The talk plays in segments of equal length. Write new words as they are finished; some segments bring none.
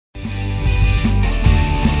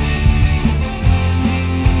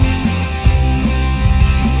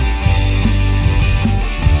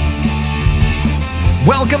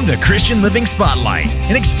Welcome to Christian Living Spotlight,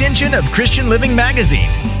 an extension of Christian Living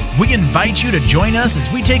Magazine. We invite you to join us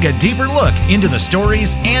as we take a deeper look into the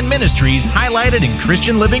stories and ministries highlighted in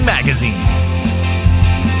Christian Living Magazine.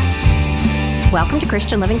 Welcome to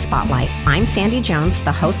Christian Living Spotlight. I'm Sandy Jones,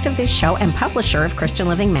 the host of this show and publisher of Christian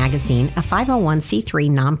Living Magazine, a 501c3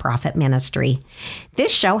 nonprofit ministry.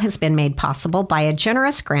 This show has been made possible by a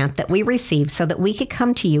generous grant that we received so that we could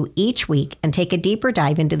come to you each week and take a deeper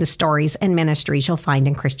dive into the stories and ministries you'll find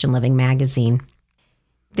in Christian Living Magazine.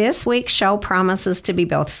 This week's show promises to be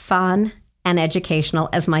both fun and educational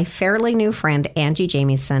as my fairly new friend, Angi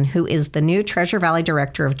Jamieson, who is the new Treasure Valley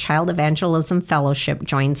Director of Child Evangelism Fellowship,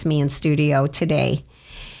 joins me in studio today.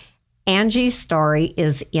 Angi's story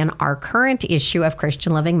is in our current issue of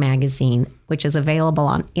Christian Living Magazine, which is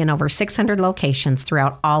available in over 600 locations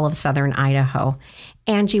throughout all of southern Idaho.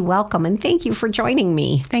 Angi, welcome, and thank you for joining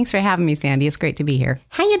me. Thanks for having me, Sandy. It's great to be here.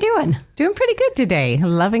 How you doing? Doing pretty good today.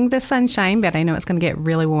 Loving the sunshine, but I know it's going to get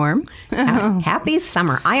really warm. Happy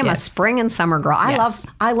summer. I am a spring and summer girl.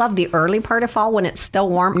 I love the early part of fall when it's still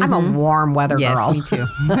warm. Mm-hmm. I'm a warm weather girl. Yes, me too.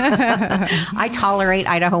 I tolerate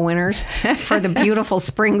Idaho winters for the beautiful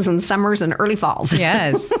springs and summers and early falls.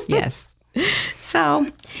 Yes. So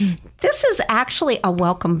this is actually a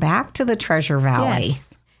welcome back to the Treasure Valley. Yes.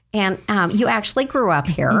 And you actually grew up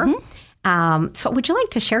here. Mm-hmm. So would you like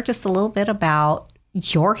to share just a little bit about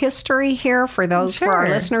your history here for our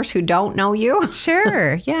listeners who don't know you?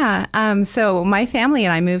 Sure. Yeah. So my family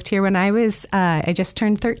and I moved here when I just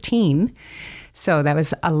turned 13. So that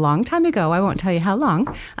was a long time ago. I won't tell you how long.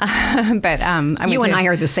 But you and I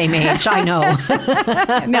are the same age. I know.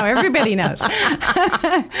 No, everybody knows.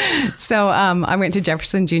 So I went to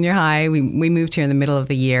Jefferson Junior High. We moved here in the middle of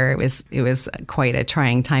the year. It was quite a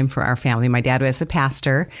trying time for our family. My dad was a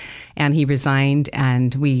pastor, and he resigned,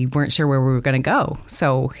 and we weren't sure where we were going to go.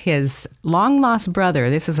 So his long-lost brother,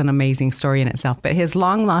 this is an amazing story in itself, but his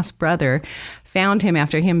long-lost brother found him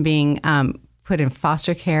after him being put in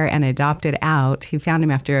foster care and adopted out. He found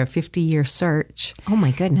him after a 50-year search. Oh,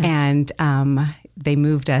 my goodness. And they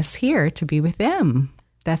moved us here to be with them.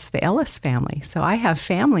 That's the Ellis family. So I have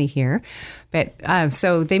family here. But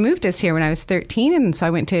so they moved us here when I was 13. And so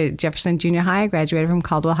I went to Jefferson Junior High. I graduated from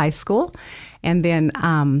Caldwell High School. And then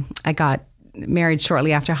I got married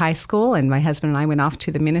shortly after high school. And my husband and I went off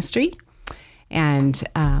to the ministry. And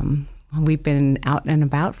we've been out and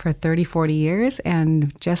about for 30, 40 years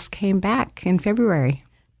and just came back in February.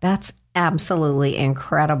 That's absolutely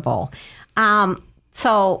incredible.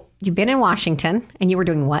 So you've been in Washington, and you were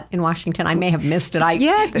doing what in Washington? I may have missed it.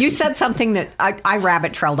 You said something that I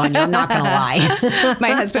rabbit trailed on you. I'm not going to lie. My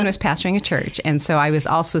husband was pastoring a church, and so I was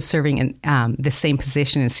also serving in the same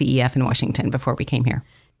position in CEF in Washington before we came here.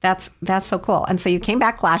 That's so cool. And so you came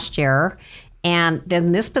back last year. And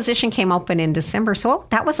then this position came open in December. So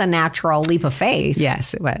that was a natural leap of faith.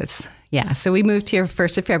 Yes, it was. Yeah. So we moved here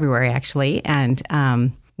 1st of February, actually. And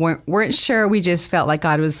weren't sure. We just felt like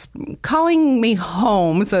God was calling me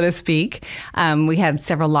home, so to speak. We had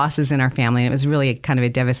several losses in our family, and it was really kind of a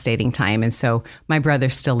devastating time. And so my brother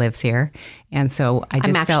still lives here. And so I just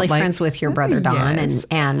I'm actually felt like, friends with your brother, Don. Yes.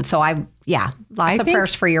 And so lots of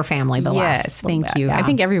prayers for your family. Yes, thank you. Yeah. I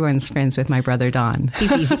think everyone's friends with my brother, Don.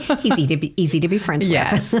 He's easy. He's easy to be friends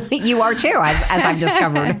with. You are too, as I've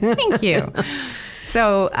discovered. Thank you.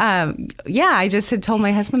 So, I just had told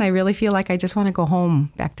my husband, I really feel like I just want to go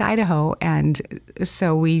home back to Idaho. And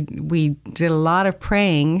so we did a lot of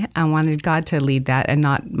praying. I wanted God to lead that and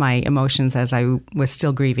not my emotions as I was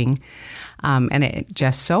still grieving. And it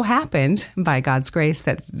just so happened by God's grace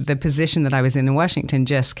that the position that I was in Washington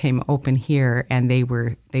just came open here, and they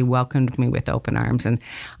welcomed me with open arms. And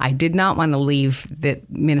I did not want to leave the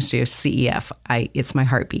ministry of CEF. It's my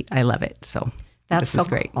heartbeat. I love it. So That's so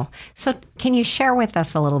great. Cool. So can you share with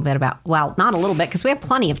us a little bit about, well, not a little bit, because we have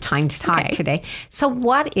plenty of time to talk today. So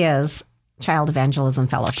what is Child Evangelism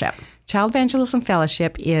Fellowship? Child Evangelism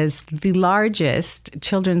Fellowship is the largest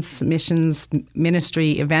children's missions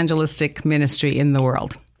ministry, evangelistic ministry in the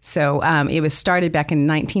world. So it was started back in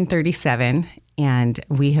 1937, and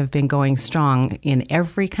we have been going strong in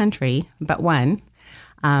every country but one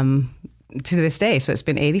to this day. So it's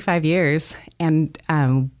been 85 years, and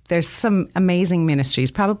there's some amazing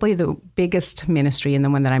ministries. Probably the biggest ministry, and the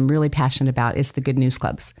one that I'm really passionate about, is the Good News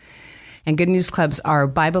Clubs. And Good News Clubs are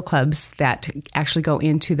Bible clubs that actually go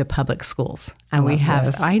into the public schools. And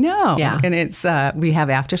I know. Yeah. And it's, we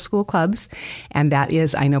have after school clubs. And that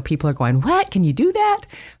is, I know people are going, what? Can you do that?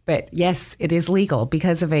 But yes, it is legal.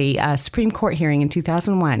 Because of a Supreme Court hearing in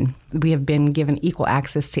 2001, we have been given equal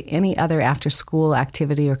access to any other after school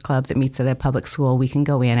activity or club that meets at a public school. We can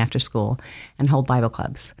go in after school and hold Bible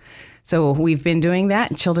clubs. So we've been doing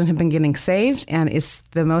that. Children have been getting saved, and it's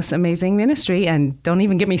the most amazing ministry. And don't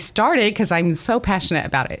even get me started because I'm so passionate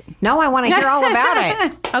about it. No, I want to hear all about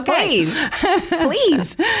it. Okay.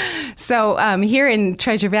 Please. So here in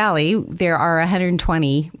Treasure Valley, there are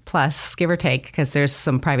 120 plus, give or take, because there's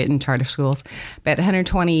some private and charter schools, but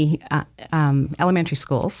 120 elementary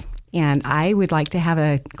schools. And I would like to have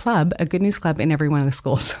a club, a Good News Club in every one of the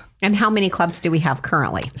schools. And how many clubs do we have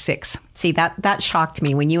currently? 6. See, that shocked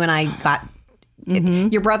me when you and I got,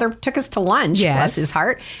 your brother took us to lunch, Yes. bless his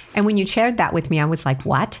heart. And when you shared that with me, I was like,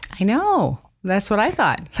 what? I know. That's what I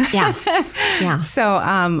thought. Yeah. Yeah. So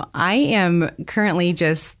I am currently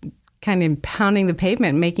just kind of pounding the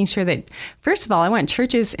pavement, making sure that, first of all, I want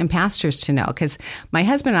churches and pastors to know, because my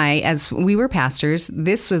husband and I, as we were pastors,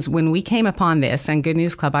 this was when we came upon this on Good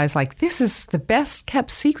News Club, I was like, this is the best kept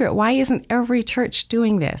secret. Why isn't every church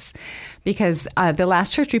doing this? Because the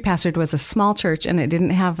last church we pastored was a small church and it didn't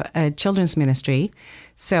have a children's ministry.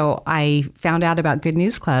 So I found out about Good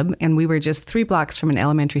News Club, and we were just 3 blocks from an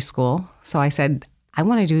elementary school. So I said, I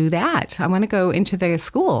want to do that. I want to go into the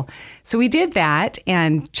school. So we did that,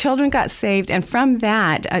 and children got saved. And from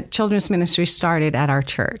that, a children's ministry started at our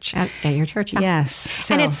church. At your church, yeah. Yes.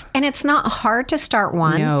 So, And it's not hard to start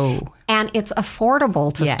one. No. And it's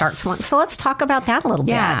affordable to start one. So let's talk about that a little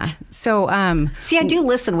bit. So, see, I do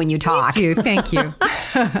listen when you talk. You do. Thank you.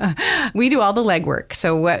 We do all the legwork.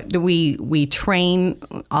 So what do we train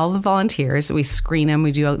all the volunteers. We screen them.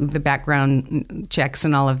 We do the background checks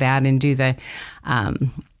and all of that, and do the.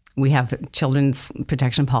 We have children's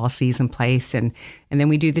protection policies in place, and then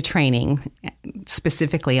we do the training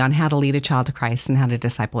specifically on how to lead a child to Christ and how to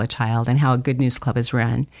disciple a child and how a Good News Club is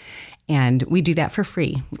run. And we do that for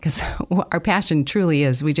free because our passion truly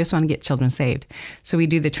is we just want to get children saved. So we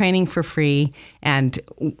do the training for free, and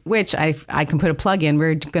which I can put a plug in.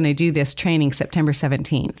 We're going to do this training September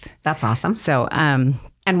 17th. That's awesome. So,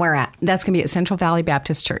 and where at? That's going to be at Central Valley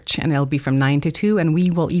Baptist Church, and it'll be from 9 to 2, and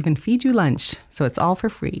we will even feed you lunch. So it's all for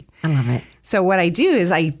free. I love it. So what I do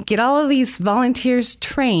is I get all of these volunteers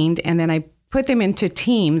trained, and then I put them into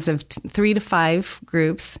teams of 3 to 5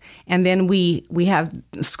 groups. And then we have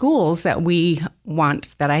schools that we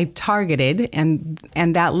want, that I targeted, and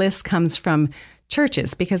that list comes from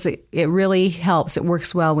churches, because it really helps. It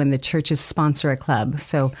works well when the churches sponsor a club.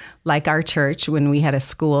 So like our church, when we had a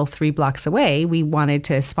school 3 blocks away, we wanted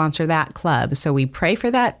to sponsor that club. So we pray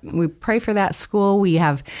for that. We pray for that school. We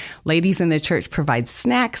have ladies in the church provide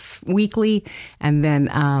snacks weekly. And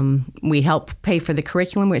then we help pay for the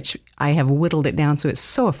curriculum, which I have whittled it down so it's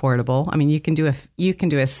so affordable. I mean, you can do a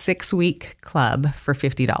 6-week club for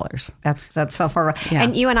 $50. That's so far. Yeah.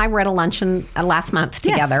 And you and I were at a luncheon last month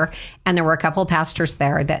together, Yes. and there were a couple of pastors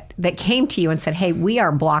there that came to you and said, "Hey, we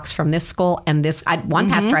are blocks from this school and this." One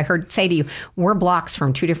pastor I heard say to you, "We're blocks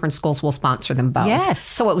from 2 different schools. We'll sponsor them both." Yes.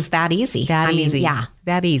 So it was that easy. That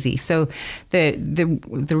easy. So the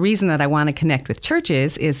reason that I want to connect with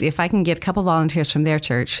churches is if I can get a couple volunteers from their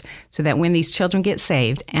church, so that when these children get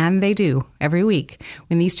saved, and they do every week,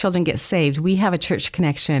 when these children get saved, we have a church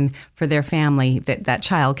connection for their family that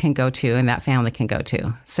child can go to and that family can go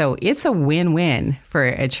to. So it's a win-win for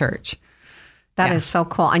a church. That is so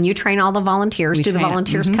cool. And you train all the volunteers. Do the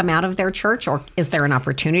volunteers come out of their church, or is there an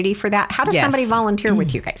opportunity for that? How does somebody volunteer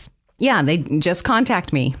with you guys? Yeah, they just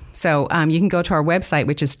contact me. So you can go to our website,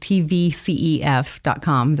 which is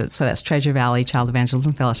tvcef.com. So that's Treasure Valley Child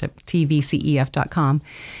Evangelism Fellowship, tvcef.com,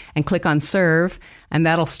 and click on Serve. And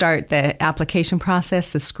that'll start the application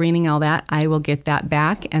process, the screening, all that. I will get that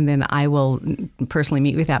back, and then I will personally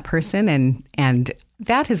meet with that person. And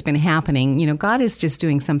that has been happening. You know, God is just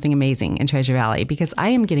doing something amazing in Treasure Valley, because I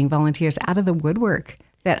am getting volunteers out of the woodwork.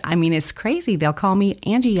 It's crazy. They'll call me,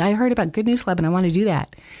 "Angie, I heard about Good News Club and I want to do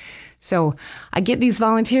that." So I get these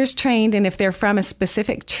volunteers trained, and if they're from a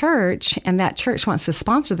specific church and that church wants to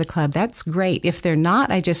sponsor the club, that's great. If they're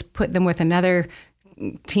not, I just put them with another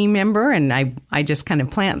team member, and I just kind of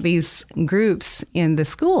plant these groups in the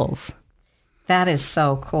schools. That is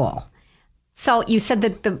so cool. So you said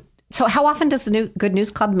that so how often does the Good News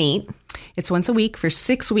Club meet? It's once a week for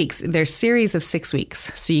 6 weeks. There's series of 6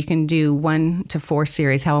 weeks. So you can do 1 to 4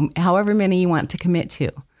 series, however many you want to commit to.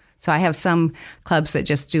 So I have some clubs that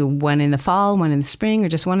just do 1 in the fall, 1 in the spring, or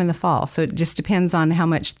just 1 in the fall. So it just depends on how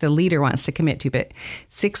much the leader wants to commit to. But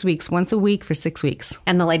 6 weeks, once a week for 6 weeks.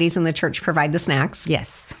 And the ladies in the church provide the snacks?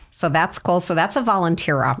 Yes. So that's cool. So that's a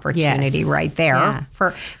volunteer opportunity right there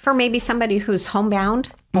for maybe somebody who's homebound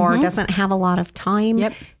or doesn't have a lot of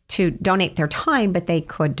time to donate their time, but they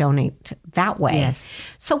could donate that way. Yes.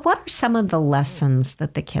 So what are some of the lessons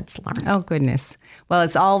that the kids learn? Oh, goodness. Well,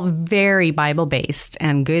 it's all very Bible-based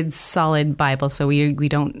and good, solid Bible. So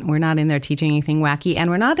we're not in there teaching anything wacky, and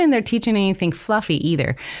we're not in there teaching anything fluffy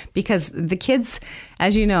either, because the kids,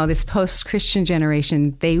 as you know, this post-Christian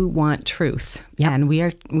generation, they want truth. Yep. And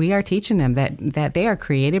we are teaching them that they are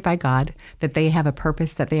created by God, that they have a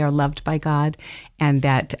purpose, that they are loved by God, and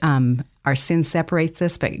that our sin separates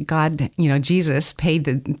us, but God, Jesus paid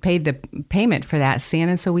the payment for that sin,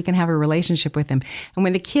 and so we can have a relationship with Him. And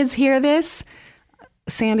when the kids hear this,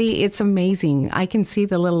 Sandy, it's amazing. I can see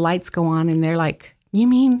the little lights go on, and they're like, "You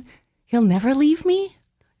mean He'll never leave me?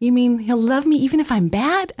 You mean He'll love me even if I'm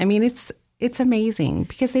bad?" I mean, it's amazing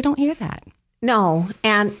because they don't hear that. No,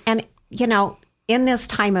 and in this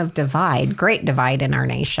time of great divide in our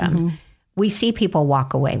nation. We see people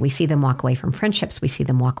walk away. We see them walk away from friendships. We see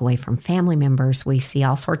them walk away from family members. We see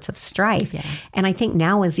all sorts of strife. Yeah. And I think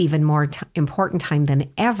now is even more important time than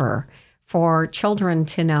ever for children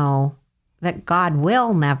to know that God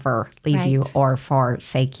will never leave you or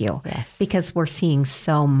forsake you. Yes. Because we're seeing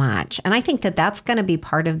so much. And I think that that's going to be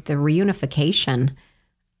part of the reunification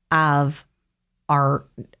of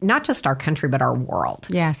not just our country, but our world.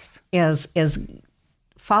 Yes. Is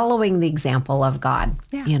following the example of God,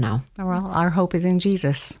 Well, our hope is in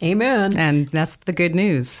Jesus. Amen. And that's the good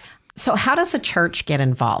news. So how does a church get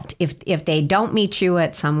involved? If they don't meet you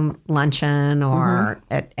at some luncheon or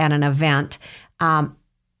at an event,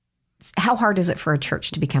 how hard is it for a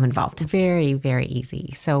church to become involved? Very, very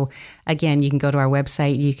easy. So again, you can go to our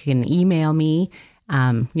website. You can email me. You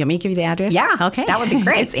want me to give you the address? Yeah. Okay. That would be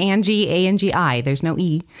great. It's Angi, A-N-G-I. There's no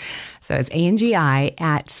E. So it's ANGI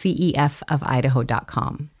at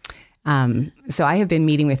cefofidaho.com. So I have been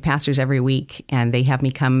meeting with pastors every week, and they have me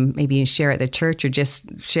come maybe share at the church or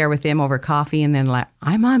just share with them over coffee, and then like,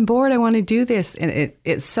 I'm on board. I want to do this. And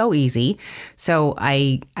it's so easy. So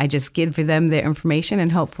I just give them the information,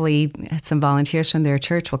 and hopefully some volunteers from their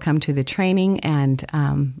church will come to the training, and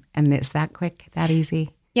it's that quick, that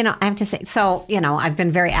easy. I have to say, so, I've been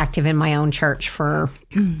very active in my own church for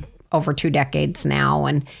over 2 decades now.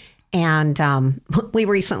 And we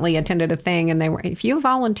recently attended a thing, and they were, if you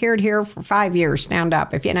volunteered here for 5 years, stand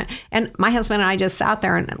up. And my husband and I just sat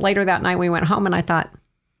there, and later that night we went home, and I thought,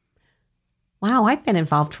 wow, I've been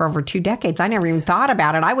involved for over 2 decades. I never even thought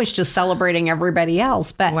about it. I was just celebrating everybody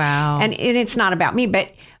else. But wow. And it's not about me,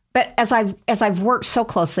 but as I've worked so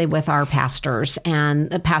closely with our pastors and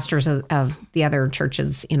the pastors of the other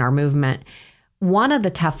churches in our movement, one of the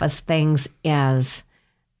toughest things is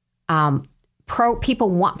people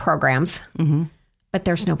want programs, but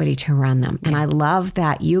there's nobody to run them. And I love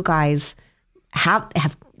that you guys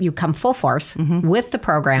have you come full force with the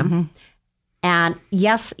program. And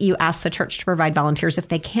yes, you ask the church to provide volunteers if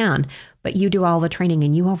they can, but you do all the training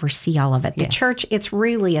and you oversee all of it. The church, it's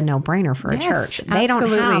really a no-brainer for a church. They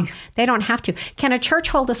don't have to. Can a church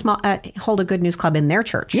hold a Good News Club in their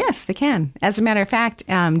church? Yes, they can. As a matter of fact,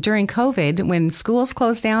 during COVID, when schools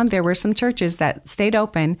closed down, there were some churches that stayed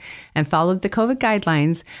open and followed the COVID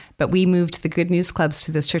guidelines, but we moved the Good News Clubs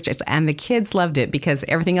to those churches, and the kids loved it because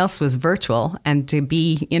everything else was virtual, and to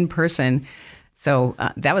be in person. So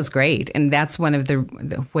that was great. And that's one of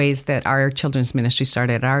the ways that our children's ministry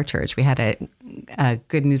started at our church. We had a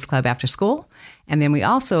Good News Club after school. And then we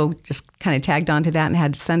also just kind of tagged onto that and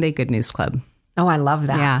had Sunday Good News Club. Oh, I love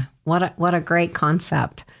that. Yeah. What a great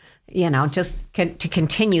concept. Just to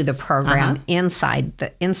continue the program inside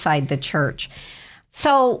the church.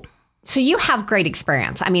 So you have great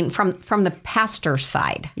experience. I mean, from the pastor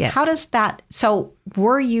side. Yes. How does that? So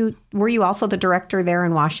were you also the director there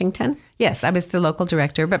in Washington? Yes, I was the local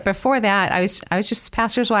director. But before that, I was just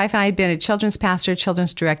pastor's wife, and I had been a children's pastor,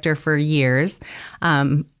 children's director for years.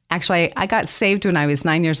 Actually, I got saved when I was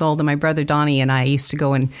 9 years old, and my brother Donnie and I used to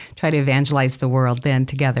go and try to evangelize the world then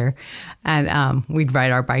together. And we'd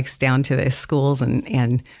ride our bikes down to the schools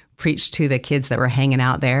and preach to the kids that were hanging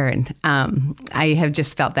out there. And I have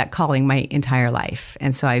just felt that calling my entire life.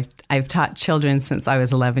 And so I've taught children since I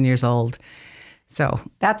was 11 years old. So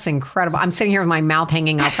that's incredible. I'm sitting here with my mouth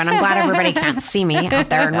hanging open. I'm glad everybody can't see me out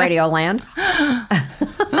there in Radio Land.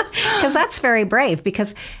 Because that's very brave.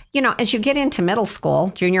 Because, as you get into middle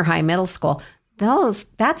school, junior high, middle school,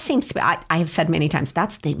 that seems to be, I have said many times,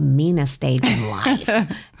 that's the meanest stage in life.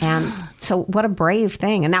 And so what a brave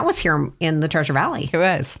thing. And that was here in the Treasure Valley. It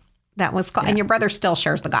was. That was cool. Yeah. And your brother still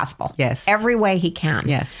shares the gospel. Yes. Every way he can.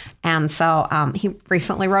 Yes. And so he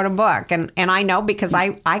recently wrote a book. And I know because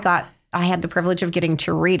I had the privilege of getting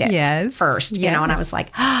to read it first, and I was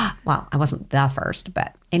like, well, I wasn't the first,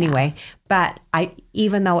 but anyway, but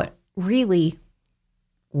even though it really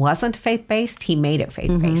wasn't faith-based, he made it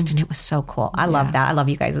faith-based, and it was so cool. I love that. I love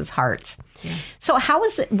you guys' hearts. Yeah. So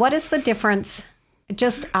what is the difference,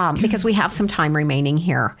 just because we have some time remaining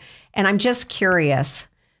here, and I'm just curious,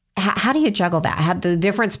 how do you juggle that? How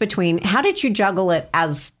did you juggle it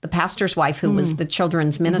as the pastor's wife who was the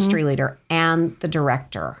children's ministry leader and the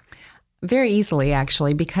director? Very easily,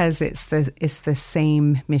 actually, because it's the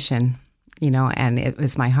same mission. And it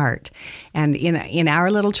was my heart. And in our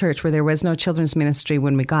little church where there was no children's ministry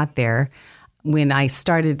when we got there, when I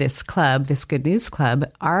started this club, this Good News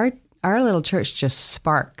Club, our little church just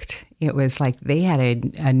sparked. It was like they had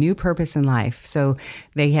a new purpose in life. So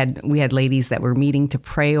we had ladies that were meeting to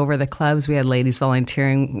pray over the clubs. We had ladies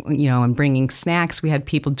volunteering, and bringing snacks. We had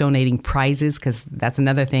people donating prizes, because that's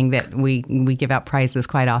another thing that we give out prizes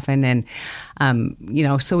quite often. And,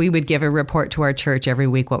 so we would give a report to our church every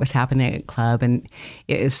week what was happening at club. And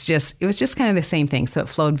it was just kind of the same thing. So it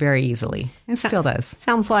flowed very easily. It still does.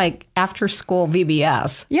 Sounds like after school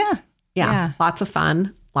VBS. Yeah. Lots of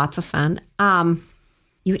fun.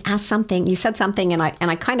 You said something, and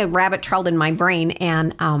I kind of rabbit trailed in my brain,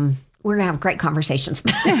 and we're going to have great conversations.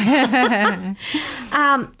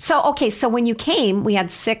 So when you came, we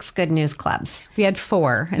had 6 Good News Clubs. We had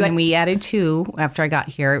 4, and then we added 2 after I got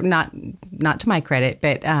here. Not to my credit,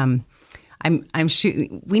 but I'm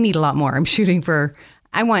shooting. We need a lot more.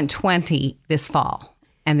 I want 20 this fall,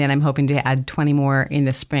 and then I'm hoping to add 20 more in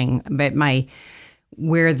the spring. But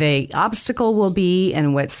where the obstacle will be,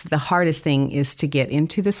 and what's the hardest thing, is to get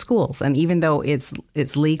into the schools. And even though it's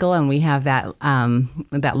legal and we have that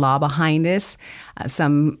law behind us,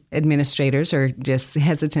 some administrators are just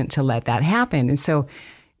hesitant to let that happen. And so,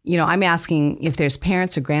 I'm asking if there's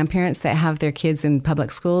parents or grandparents that have their kids in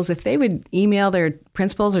public schools, if they would email their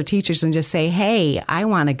principals or teachers and just say, hey, I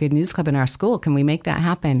want a Good News Club in our school. Can we make that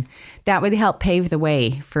happen? That would help pave the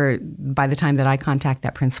way by the time that I contact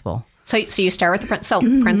that principal. So you start with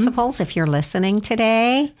principals, if you're listening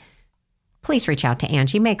today, please reach out to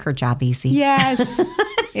Angie. Make her job easy. Yes.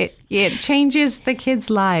 It changes the kids'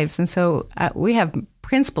 lives. And so we have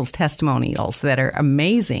principals' testimonials that are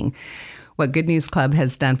amazing, what Good News Club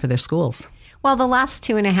has done for their schools. Well, the last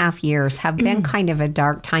 2.5 years have been kind of a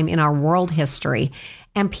dark time in our world history,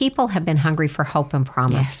 and people have been hungry for hope and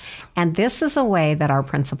promise. Yes. And this is a way that our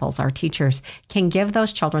principals, our teachers, can give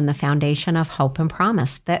those children the foundation of hope and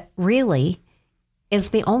promise that really is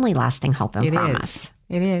the only lasting hope and promise.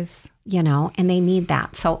 It is. And they need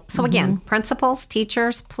that. So again, principals,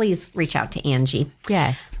 teachers, please reach out to Angie.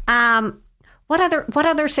 Yes. What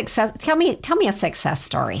other success? Tell me a success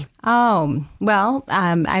story. Oh, well,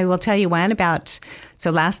 I will tell you one about. So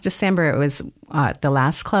last December, it was the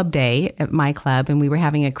last club day at my club, and we were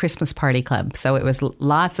having a Christmas party club. So it was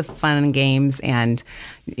lots of fun and games, and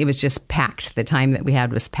it was just packed. The time that we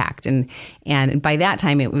had was packed, and by that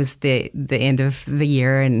time it was the end of the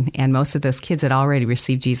year, and most of those kids had already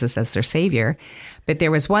received Jesus as their Savior. But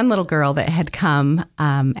there was one little girl that had come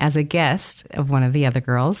as a guest of one of the other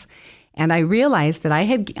girls. And I realized that I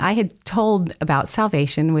had told about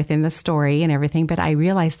salvation within the story and everything, but I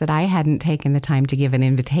realized that I hadn't taken the time to give an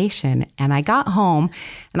invitation. And I got home,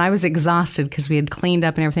 and I was exhausted because we had cleaned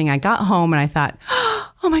up and everything. I got home, and I thought,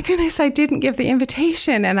 oh my goodness, I didn't give the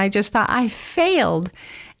invitation. And I just thought I failed.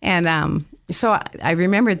 And so I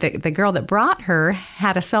remembered that the girl that brought her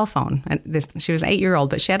had a cell phone. And she was an 8-year-old,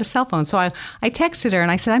 but she had a cell phone. So I texted her,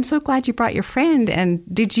 and I said, I'm so glad you brought your friend. And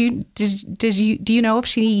do you know if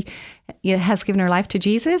she has given her life to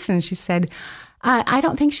Jesus? And she said, I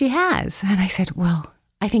don't think she has. And I said, well,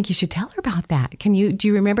 I think you should tell her about that. Do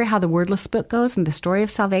you remember how the wordless book goes and the story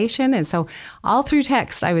of salvation? And so all through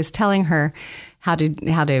text, I was telling her how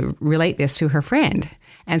to relate this to her friend.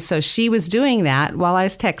 And so she was doing that while I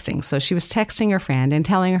was texting. So she was texting her friend and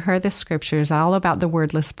telling her the scriptures all about the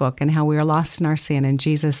wordless book and how we are lost in our sin, and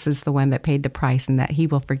Jesus is the one that paid the price and that he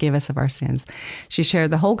will forgive us of our sins. She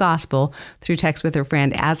shared the whole gospel through text with her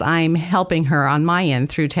friend as I'm helping her on my end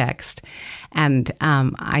through text. And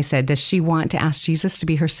I said, does she want to ask Jesus to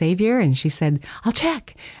be her Savior? And she said, I'll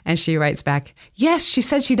check. And she writes back, yes, she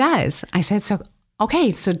said she does. I said, so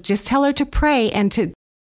just tell her to pray and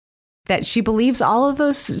that she believes all of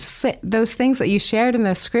those things that you shared in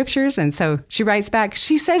the scriptures. And so she writes back,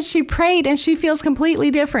 she said she prayed and she feels completely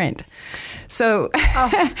different. So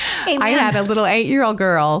I had a little 8-year-old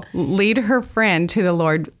girl lead her friend to the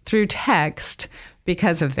Lord through text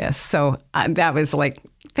because of this. So that was like,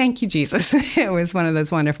 thank you, Jesus. It was one of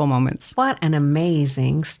those wonderful moments. What an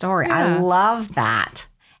amazing story. Yeah. I love that.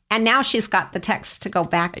 And now she's got the text to go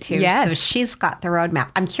back to. Yes. So she's got the roadmap.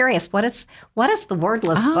 I'm curious, what is the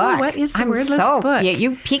wordless book? What is the wordless book? Yeah,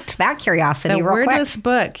 you piqued that curiosity The real quick. wordless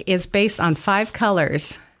book is based on 5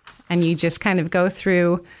 colors, and you just kind of go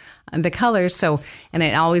through the colors. So, and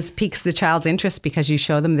it always piques the child's interest because you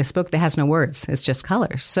show them this book that has no words. It's just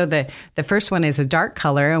colors. So the first one is a dark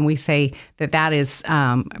color, and we say that is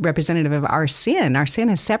representative of our sin. Our sin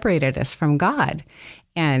has separated us from God.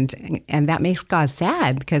 And that makes God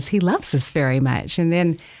sad because he loves us very much. And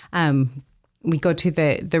then we go to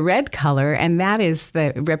the red color, and that is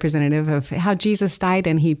the representative of how Jesus died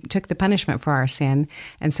and he took the punishment for our sin,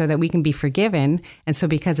 and so that we can be forgiven. And so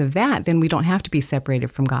because of that, then we don't have to be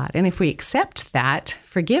separated from God. And if we accept that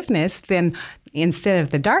forgiveness, then instead of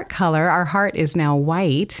the dark color, our heart is now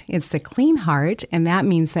white. It's the clean heart, and that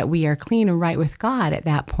means that we are clean and right with God at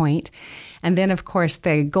that point. And then, of course,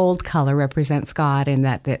 the gold color represents God, and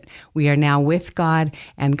that we are now with God,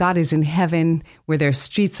 and God is in heaven where there's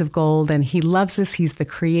streets of gold, and he loves us. He's the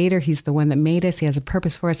creator. He's the one that made us. He has a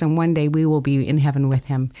purpose for us, and one day we will be in heaven with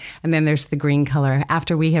him. And then there's the green color.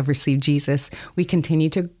 After we have received Jesus, we continue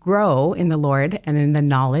to grow in the Lord and in the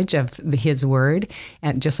knowledge of his word,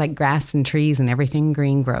 and just like grass and trees and everything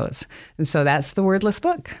green grows. And so that's the wordless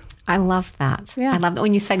book. I love that. Yeah. I love that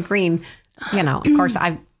when you said green. Of course,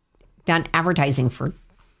 I've done advertising for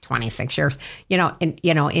 26 years. In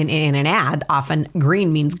an ad, often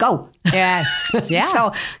green means go. Yes. Yeah.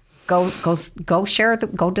 So go share,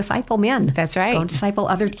 go disciple men. That's right. Go disciple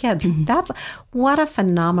other kids. That's what a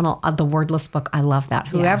phenomenal the wordless book. I love that.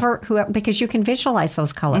 Whoever, because you can visualize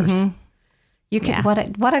those colors. You can.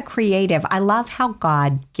 What a creative. I love how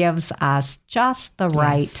God gives us just the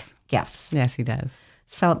right gifts. Yes, he does.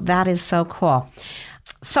 So that is so cool.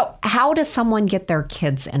 So how does someone get their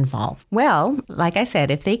kids involved? Well, like I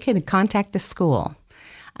said, if they could contact the school.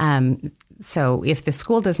 So if the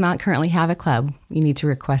school does not currently have a club, you need to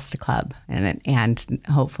request a club. And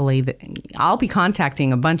hopefully, I'll be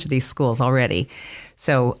contacting a bunch of these schools already.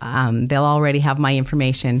 So they'll already have my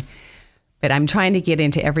information. But I'm trying to get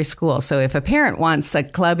into every school. So if a parent wants a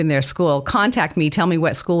club in their school, contact me, tell me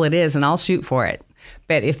what school it is, and I'll shoot for it.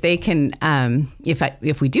 But if they can,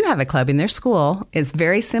 if we do have a club in their school, it's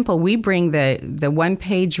very simple. We bring the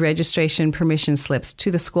one-page registration permission slips to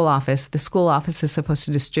the school office. The school office is supposed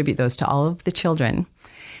to distribute those to all of the children.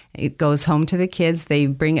 It goes home to the kids. They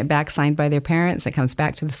bring it back signed by their parents. It comes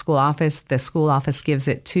back to the school office. The school office gives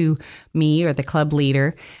it to me or the club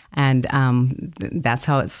leader, and that's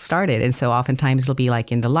how it started. And so oftentimes it'll be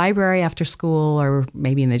like in the library after school, or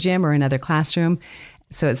maybe in the gym or another classroom.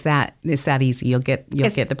 So it's that easy. You'll get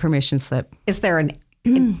the permission slip. Is there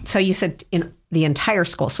so you said in the entire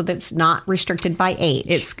school, so that's not restricted by age?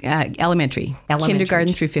 It's elementary,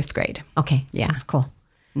 kindergarten through 5th grade. Okay, yeah, that's cool.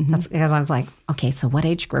 That's because I was like, okay, so what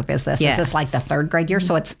age group is this? Yes. Is this like the 3rd grade year?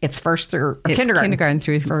 So it's first through it's kindergarten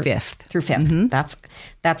through 5th. Through 5th.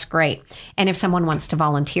 That's great. And if someone wants to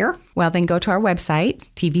volunteer, well, then go to our website,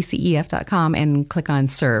 tvcef.com, and click on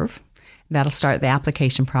Serve. That'll start the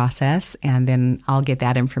application process, and then I'll get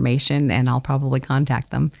that information, and I'll probably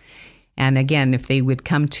contact them. And again, if they would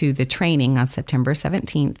come to the training on September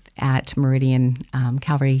 17th at Meridian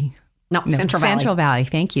Calvary. Central Valley.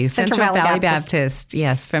 Thank you. Central Valley Baptist.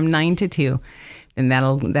 Yes, from 9 to 2. And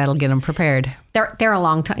that'll get them prepared. They're a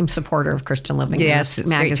longtime supporter of Christian Living Magazine.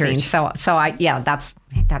 Great church. So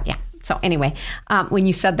anyway, when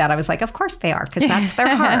you said that, I was like, of course they are, because that's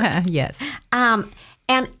their heart. Yes. And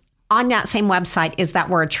on that same website, is that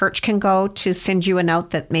where a church can go to send you a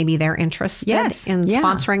note that maybe they're interested in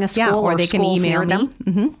sponsoring a school, or they can email them?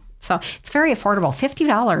 Mm-hmm. So it's very affordable.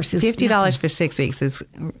 $50 is $50 for 6 weeks is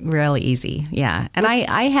really easy. Yeah. And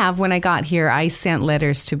I have, when I got here, I sent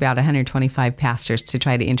letters to about 125 pastors to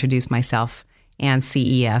try to introduce myself and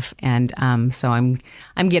CEF. And so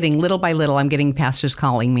I'm getting, little by little, I'm getting pastors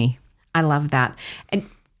calling me. I love that. And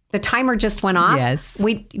the timer just went off. Yes.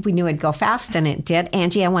 We knew it'd go fast, and it did.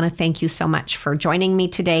 Angie, I want to thank you so much for joining me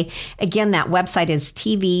today. Again, that website is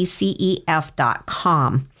tvcef.com.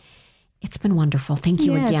 It's been wonderful. Thank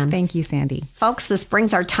you again. Thank you, Sandy. Folks, this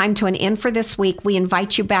brings our time to an end for this week. We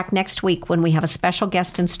invite you back next week when we have a special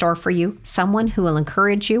guest in store for you, someone who will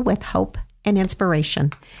encourage you with hope and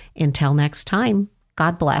inspiration. Until next time,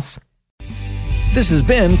 God bless. This has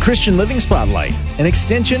been Christian Living Spotlight, an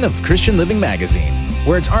extension of Christian Living Magazine,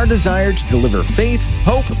 where it's our desire to deliver faith,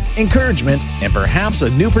 hope, encouragement, and perhaps a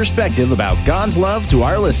new perspective about God's love to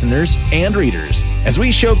our listeners and readers, as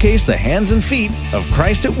we showcase the hands and feet of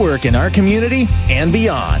Christ at work in our community and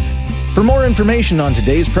beyond. For more information on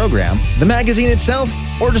today's program, the magazine itself,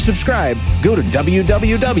 or to subscribe, go to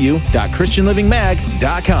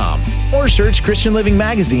www.christianlivingmag.com or search Christian Living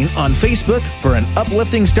Magazine on Facebook for an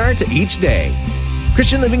uplifting start to each day.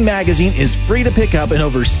 Christian Living Magazine is free to pick up in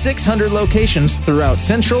over 600 locations throughout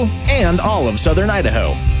Central and all of Southern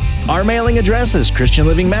Idaho. Our mailing address is Christian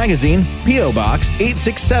Living Magazine, P.O. Box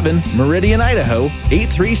 867, Meridian, Idaho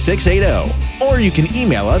 83680. Or you can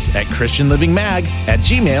email us at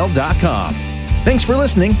christianlivingmag@gmail.com. Thanks for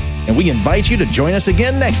listening, and we invite you to join us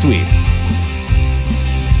again next week.